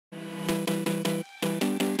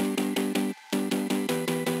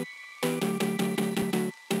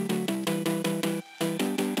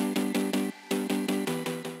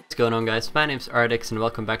What's going on, guys? My name's Artexx and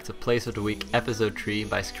welcome back to Plays of the Week episode 3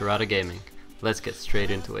 by Skirata Gaming. Let's get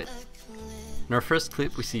straight into it. In our first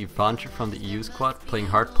clip we see Vanche from the EU squad playing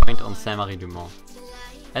hardpoint on Saint-Marie-du-Mont.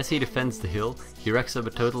 As he defends the hill, he racks up a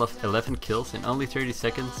total of 11 kills in only 30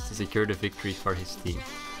 seconds to secure the victory for his team,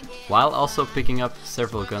 while also picking up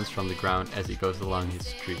several guns from the ground as he goes along his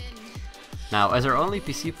streak. Now, as our only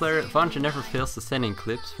PC player, Vanche never fails to send in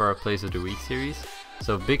clips for our Plays of the Week series,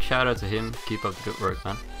 so big shout out to him, keep up the good work,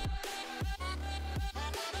 man.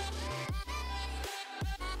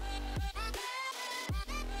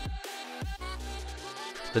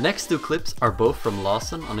 The next two clips are both from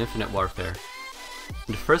Lawson on Infinite Warfare.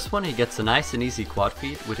 In the first one he gets a nice and easy quad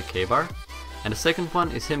feed with a K-bar, and the second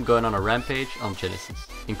one is him going on a rampage on Genesis,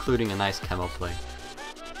 including a nice camo play.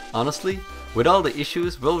 Honestly, with all the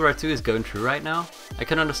issues World War II is going through right now, I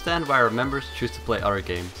can understand why our members choose to play other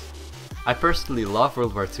games. I personally love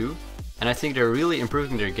World War II, and I think they're really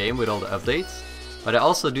improving their game with all the updates, but I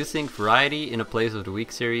also do think variety in a Plays of the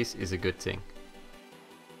Week series is a good thing.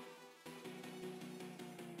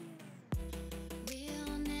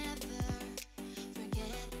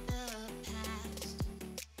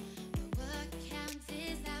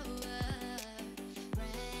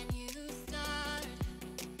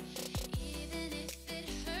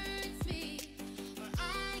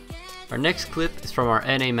 Our next clip is from our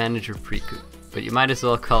NA manager Preku, but you might as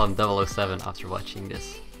well call him 007 after watching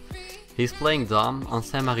this. He's playing Dom on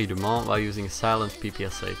Saint-Marie-du-Mont while using a silent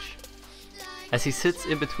PPSH. As he sits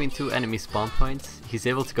in between two enemy spawn points, he's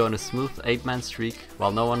able to go on a smooth 8-man streak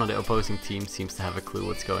while no one on the opposing team seems to have a clue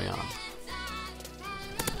what's going on.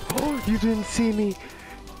 Oh, you didn't see me!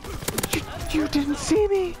 You didn't see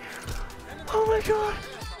me! Oh my god!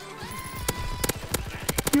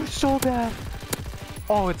 You're so bad!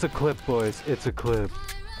 Oh, it's a clip, boys. It's a clip.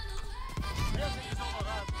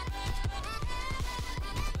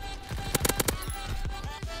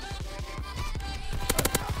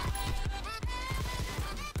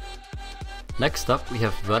 Next up we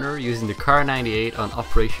have Runner using the Car 98 on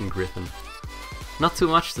Operation Griffin. Not too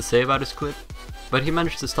much to say about this clip, but he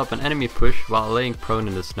managed to stop an enemy push while laying prone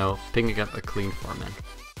in the snow, picking up a clean 4-man.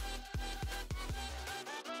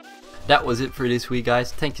 That was it for this week,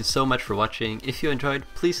 guys. Thank you so much for watching. If you enjoyed,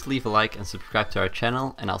 please leave a like and subscribe to our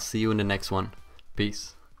channel, and I'll see you in the next one.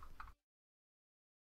 Peace.